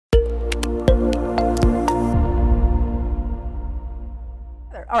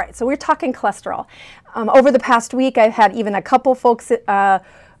All right, so we're talking cholesterol. Over the past week, I've had even a couple folks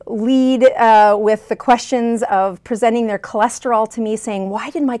lead with the questions of presenting their cholesterol to me, saying, why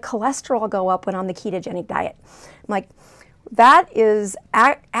did my cholesterol go up when on the ketogenic diet? I'm like, that is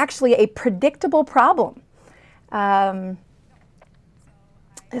actually a predictable problem.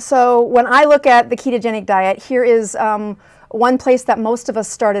 So when I look at the ketogenic diet, here is one place that most of us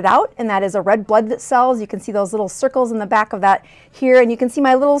started out, and that is a red blood cells. You can see those little circles in the back of that here, and you can see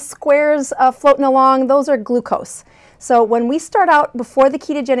my little squares floating along. Those are glucose. So when we start out before the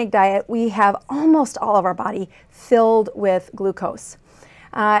ketogenic diet, we have almost all of our body filled with glucose.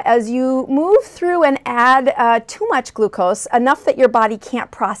 As you move through and add too much glucose, enough that your body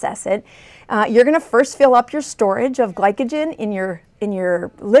can't process it, you're going to first fill up your storage of glycogen in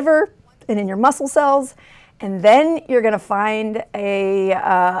your liver and in your muscle cells, and then you're going to find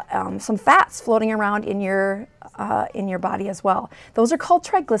some fats floating around in your body as well. Those are called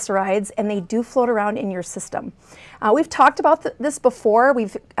triglycerides, and they do float around in your system. We've talked about this before.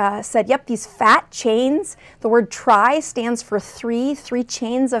 We've said, yep, these fat chains, the word tri stands for three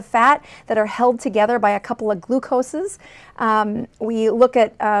chains of fat that are held together by a couple of glucoses. We look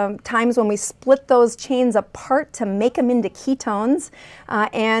at times when we split those chains apart to make them into ketones,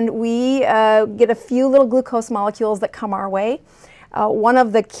 and we get a few little glucose molecules that come our way. One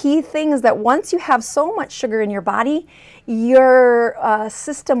of the key things that once you have so much sugar in your body, your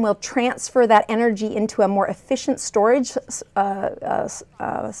system will transfer that energy into a more efficient storage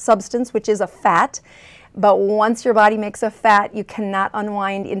substance, which is a fat. But once your body makes a fat, you cannot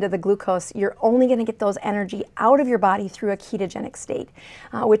unwind into the glucose. You're only going to get those energy out of your body through a ketogenic state,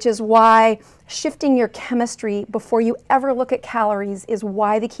 which is why shifting your chemistry before you ever look at calories is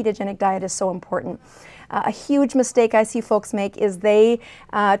why the ketogenic diet is so important. A huge mistake I see folks make is they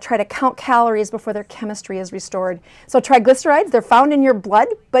try to count calories before their chemistry is restored. So triglycerides, they're found in your blood,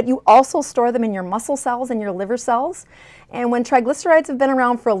 but you also store them in your muscle cells and your liver cells. And when triglycerides have been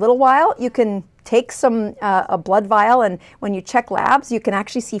around for a little while, you can take a blood vial, and when you check labs, you can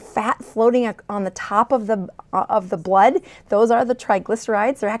actually see fat floating on the top of the blood. Those are the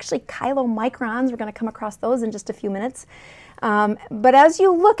triglycerides. They're actually chylomicrons. We're going to come across those in just a few minutes. But as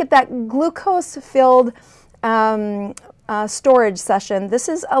you look at that glucose-filled storage session, this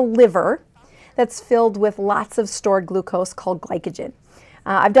is a liver that's filled with lots of stored glucose called glycogen.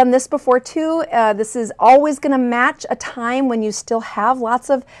 I've done this before too. This is always going to match a time when you still have lots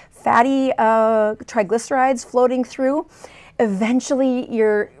of fatty triglycerides floating through. Eventually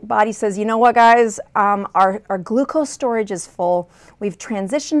your body says, you know what, guys, our glucose storage is full. We've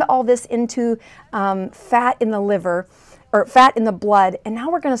transitioned all this into fat in the liver, or fat in the blood, and now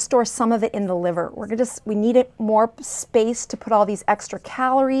we're going to store some of it in the liver. We need more space to put all these extra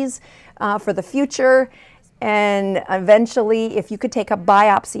calories for the future. And eventually, if you could take a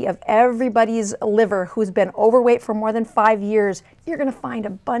biopsy of everybody's liver who's been overweight for more than 5 years, you're going to find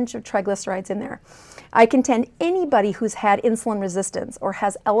a bunch of triglycerides in there. I contend anybody who's had insulin resistance or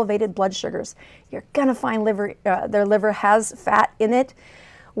has elevated blood sugars, you're going to find their liver has fat in it.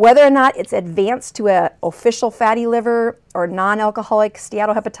 Whether or not it's advanced to an official fatty liver or non-alcoholic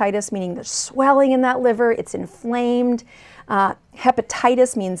steatohepatitis, meaning there's swelling in that liver, it's inflamed.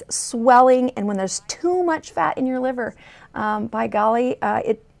 Hepatitis means swelling, and when there's too much fat in your liver, by golly,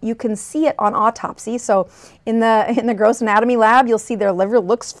 you can see it on autopsy. So in the gross anatomy lab, you'll see their liver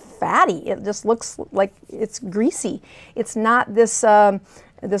looks fatty. It just looks like it's greasy. It's not this organ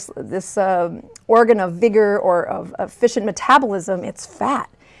of vigor or of efficient metabolism. It's fat.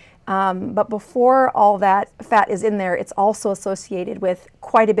 But before all that fat is in there, it's also associated with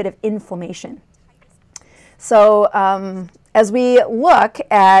quite a bit of inflammation. So as we look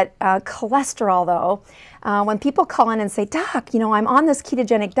at cholesterol, though, when people call in and say, Doc, you know, I'm on this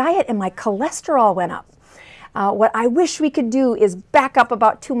ketogenic diet and my cholesterol went up. What I wish we could do is back up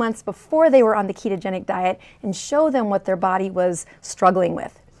about 2 months before they were on the ketogenic diet and show them what their body was struggling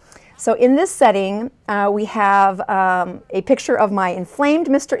with. So in this setting, we have a picture of my inflamed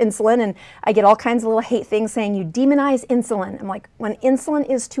Mr. Insulin, and I get all kinds of little hate things saying you demonize insulin. I'm like, when insulin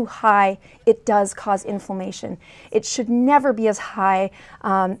is too high, it does cause inflammation. It should never be as high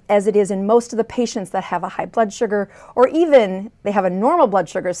as it is in most of the patients that have a high blood sugar, or even they have a normal blood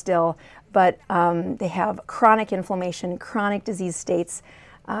sugar still, but they have chronic inflammation, chronic disease states.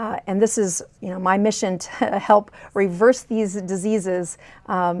 And this is, you know, my mission to help reverse these diseases.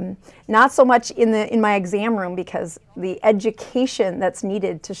 Not so much in my exam room, because the education that's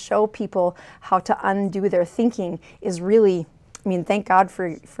needed to show people how to undo their thinking is really, I mean, thank God for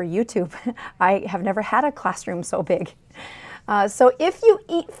YouTube. I have never had a classroom so big. So if you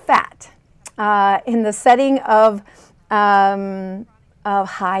eat fat in the setting of of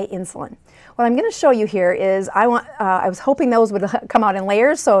high insulin. What I'm going to show you here is I was hoping those would come out in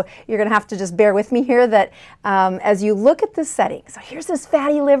layers, so you're going to have to just bear with me here that as you look at this setting, so here's this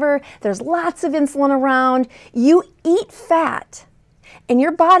fatty liver, there's lots of insulin around, you eat fat, and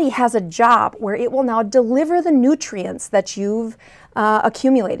your body has a job where it will now deliver the nutrients that you've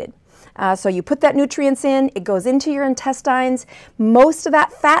accumulated. So you put that nutrients in, it goes into your intestines, most of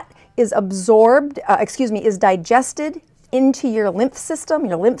that fat is absorbed, is digested into your lymph system.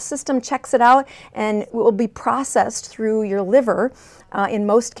 Your lymph system checks it out and it will be processed through your liver. In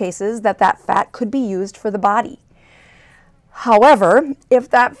most cases, that fat could be used for the body. However, if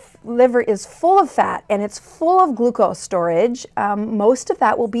that liver is full of fat and it's full of glucose storage, most of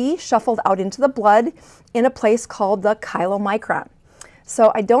that will be shuffled out into the blood in a place called the chylomicron.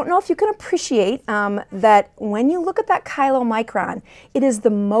 So I don't know if you can appreciate that when you look at that chylomicron, it is the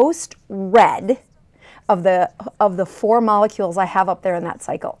most red of the 4 molecules I have up there in that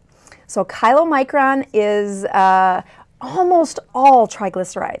cycle. So chylomicron is almost all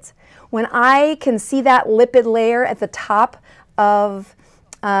triglycerides. When I can see that lipid layer at the top of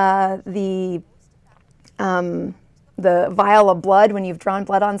the vial of blood when you've drawn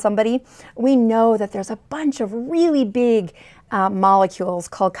blood on somebody, we know that there's a bunch of really big molecules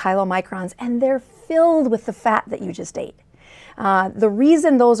called chylomicrons, and they're filled with the fat that you just ate. The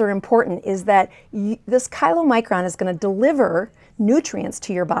reason those are important is that this chylomicron is going to deliver nutrients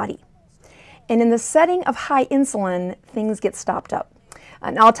to your body. And in the setting of high insulin, things get stopped up.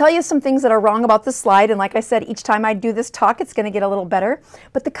 Now I'll tell you some things that are wrong about this slide, and like I said, each time I do this talk, it's going to get a little better.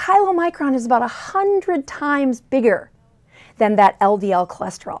 But the chylomicron is about 100 times bigger than that LDL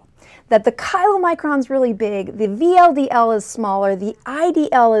cholesterol. That the chylomicron's really big, the VLDL is smaller, the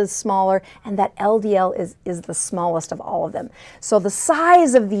IDL is smaller, and that LDL is the smallest of all of them. So the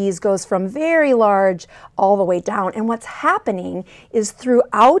size of these goes from very large all the way down. And what's happening is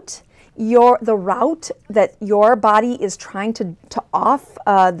throughout the route that your body is trying to off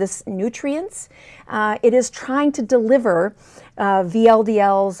this nutrients, it is trying to deliver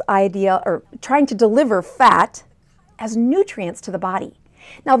VLDLs, IDL, or trying to deliver fat as nutrients to the body.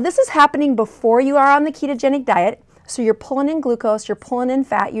 Now this is happening before you are on the ketogenic diet, so you're pulling in glucose, you're pulling in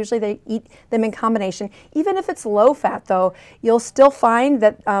fat, usually they eat them in combination. Even if it's low fat though, you'll still find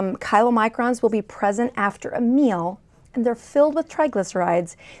that chylomicrons will be present after a meal, and they're filled with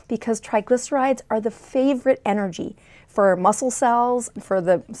triglycerides because triglycerides are the favorite energy for muscle cells, for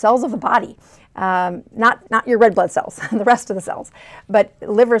the cells of the body. Not your red blood cells, the rest of the cells, but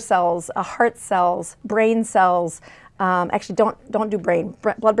liver cells, heart cells, brain cells. Actually, don't do brain.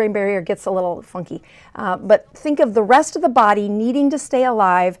 Blood-brain barrier gets a little funky. But think of the rest of the body needing to stay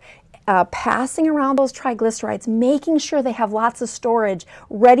alive, passing around those triglycerides, making sure they have lots of storage,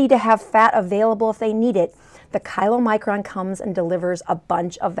 ready to have fat available if they need it. The chylomicron comes and delivers a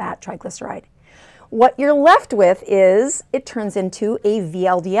bunch of that triglyceride. What you're left with is it turns into a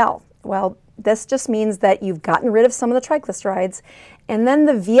VLDL. Well, this just means that you've gotten rid of some of the triglycerides, and then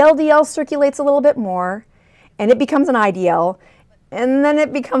the VLDL circulates a little bit more, and it becomes an IDL, and then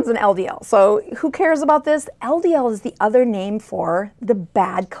it becomes an LDL. So who cares about this? LDL is the other name for the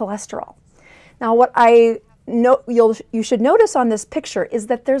bad cholesterol. Now what you should notice on this picture is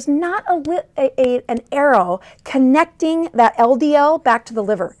that there's not an arrow connecting that LDL back to the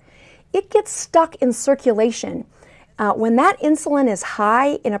liver. It gets stuck in circulation. When that insulin is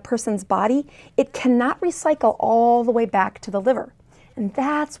high in a person's body, it cannot recycle all the way back to the liver. And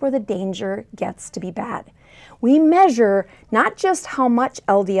that's where the danger gets to be bad. We measure not just how much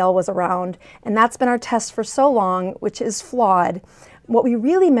LDL was around, and that's been our test for so long, which is flawed. What we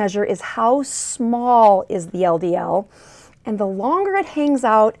really measure is how small is the LDL, and the longer it hangs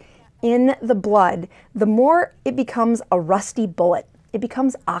out in the blood, the more it becomes a rusty bullet. It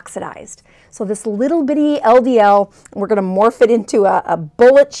becomes oxidized. So this little bitty LDL, we're going to morph it into a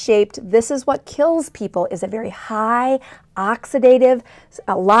bullet-shaped, this is what kills people, is a very high oxidative,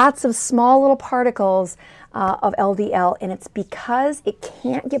 lots of small little particles of LDL, and it's because it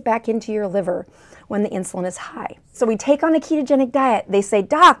can't get back into your liver when the insulin is high. So we take on a ketogenic diet. They say,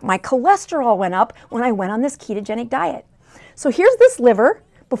 "Doc, my cholesterol went up when I went on this ketogenic diet." So here's this liver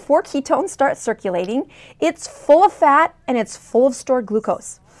before ketones start circulating. It's full of fat and it's full of stored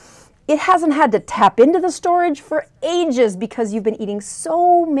glucose. It hasn't had to tap into the storage for ages because you've been eating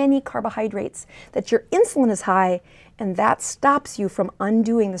so many carbohydrates that your insulin is high, and that stops you from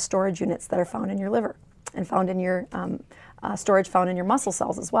undoing the storage units that are found in your liver and found in your storage found in your muscle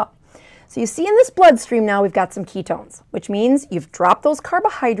cells as well. So you see in this bloodstream now we've got some ketones, which means you've dropped those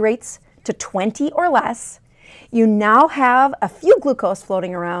carbohydrates to 20 or less. You now have a few glucose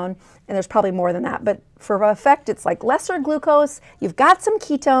floating around, and there's probably more than that, but for effect, it's like lesser glucose. You've got some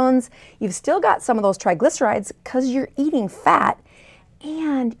ketones. You've still got some of those triglycerides because you're eating fat,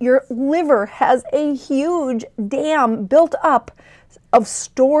 and your liver has a huge dam built up of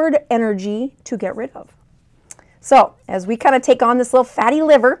stored energy to get rid of. So as we kind of take on this little fatty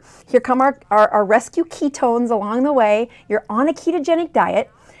liver, here come our rescue ketones along the way. You're on a ketogenic diet.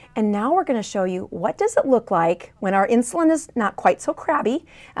 And now we're going to show you what does it look like when our insulin is not quite so crabby.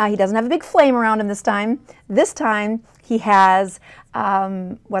 He doesn't have a big flame around him this time. This time he has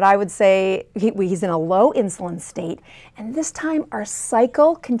what I would say, he's in a low insulin state. And this time our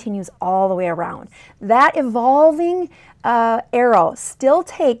cycle continues all the way around. That evolving arrow still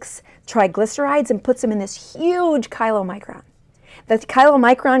takes triglycerides and puts them in this huge chylomicron. The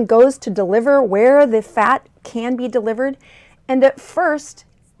chylomicron goes to deliver where the fat can be delivered. And at first,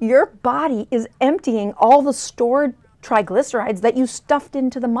 your body is emptying all the stored triglycerides that you stuffed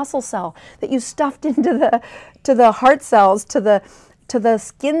into the muscle cell, that you stuffed into the heart cells, to the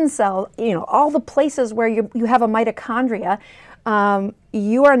skin cell, you know, all the places where you have a mitochondria.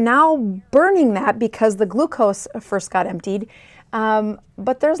 You are now burning that because the glucose first got emptied.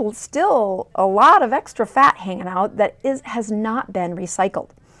 But there's still a lot of extra fat hanging out that has not been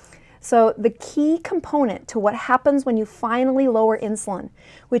recycled. So the key component to what happens when you finally lower insulin,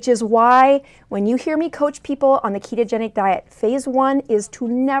 which is why when you hear me coach people on the ketogenic diet, phase 1 is to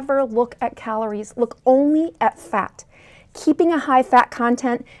never look at calories, look only at fat, keeping a high fat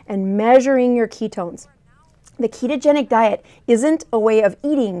content and measuring your ketones. The ketogenic diet isn't a way of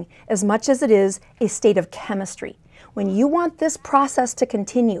eating as much as it is a state of chemistry. When you want this process to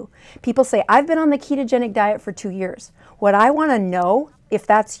continue, people say, I've been on the ketogenic diet for 2 years. What I want to know, if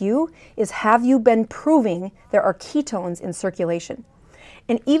that's you, is have you been proving there are ketones in circulation?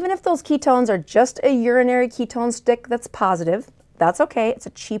 And even if those ketones are just a urinary ketone stick that's positive, that's okay. It's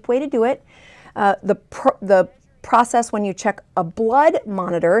a cheap way to do it. The process when you check a blood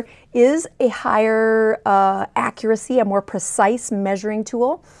monitor is a higher accuracy, a more precise measuring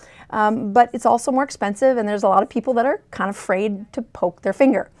tool. But it's also more expensive, and there's a lot of people that are kind of afraid to poke their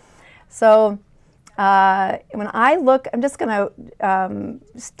finger. So when I look, I'm just going to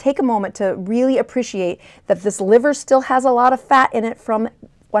take a moment to really appreciate that this liver still has a lot of fat in it from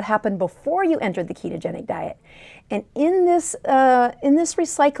what happened before you entered the ketogenic diet. And in this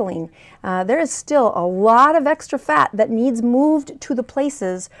recycling, there is still a lot of extra fat that needs moved to the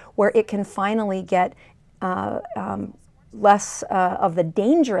places where it can finally get less of the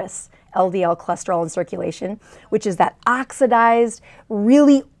dangerous LDL cholesterol in circulation, which is that oxidized,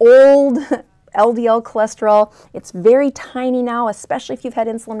 really old LDL cholesterol. It's very tiny now, especially if you've had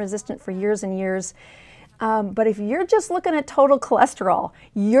insulin resistant for years and years. But if you're just looking at total cholesterol,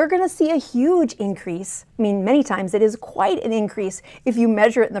 you're going to see a huge increase. I mean, many times it is quite an increase if you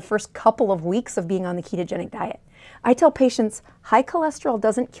measure it in the first couple of weeks of being on the ketogenic diet. I tell patients, high cholesterol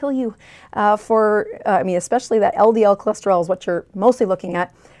doesn't kill you especially that LDL cholesterol is what you're mostly looking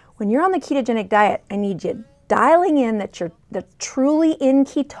at. When you're on the ketogenic diet, I need you dialing in that you're truly in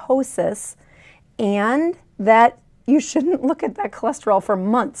ketosis and that you shouldn't look at that cholesterol for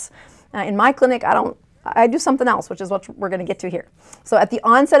months. In my clinic, I do something else, which is what we're going to get to here. So at the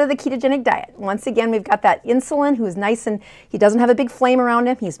onset of the ketogenic diet, once again, we've got that insulin who's nice and he doesn't have a big flame around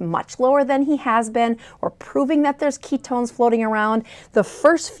him. He's much lower than he has been. We're proving that there's ketones floating around. The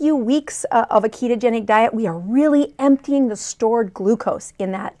first few weeks of a ketogenic diet, we are really emptying the stored glucose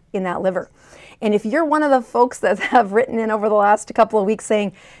in that liver. And if you're one of the folks that have written in over the last couple of weeks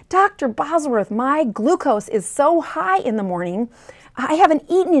saying, Dr. Bosworth, my glucose is so high in the morning, I haven't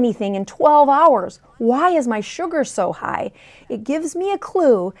eaten anything in 12 hours. Why is my sugar so high? It gives me a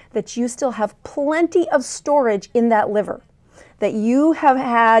clue that you still have plenty of storage in that liver, that you have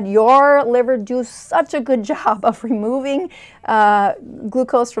had your liver do such a good job of removing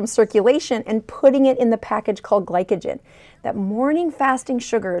glucose from circulation and putting it in the package called glycogen. That morning fasting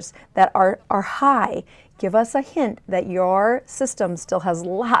sugars that are high give us a hint that your system still has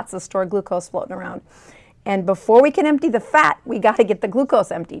lots of stored glucose floating around. And before we can empty the fat, we got to get the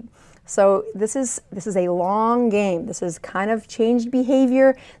glucose emptied. So this is a long game. This is kind of changed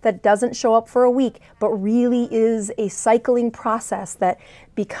behavior that doesn't show up for a week, but really is a cycling process that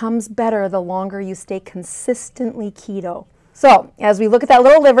becomes better the longer you stay consistently keto. So as we look at that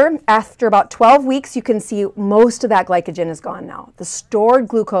little liver, after about 12 weeks, you can see most of that glycogen is gone now. The stored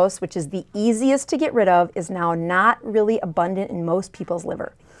glucose, which is the easiest to get rid of, is now not really abundant in most people's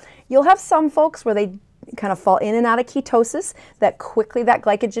liver. You'll have some folks where they kind of fall in and out of ketosis, that quickly that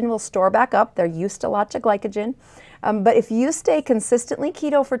glycogen will store back up. They're used to lots of glycogen. But if you stay consistently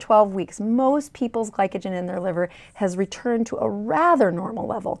keto for 12 weeks, most people's glycogen in their liver has returned to a rather normal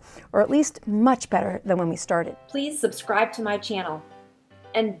level, or at least much better than when we started. Please subscribe to my channel.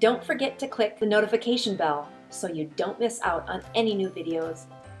 And don't forget to click the notification bell so you don't miss out on any new videos.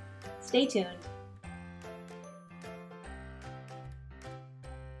 Stay tuned.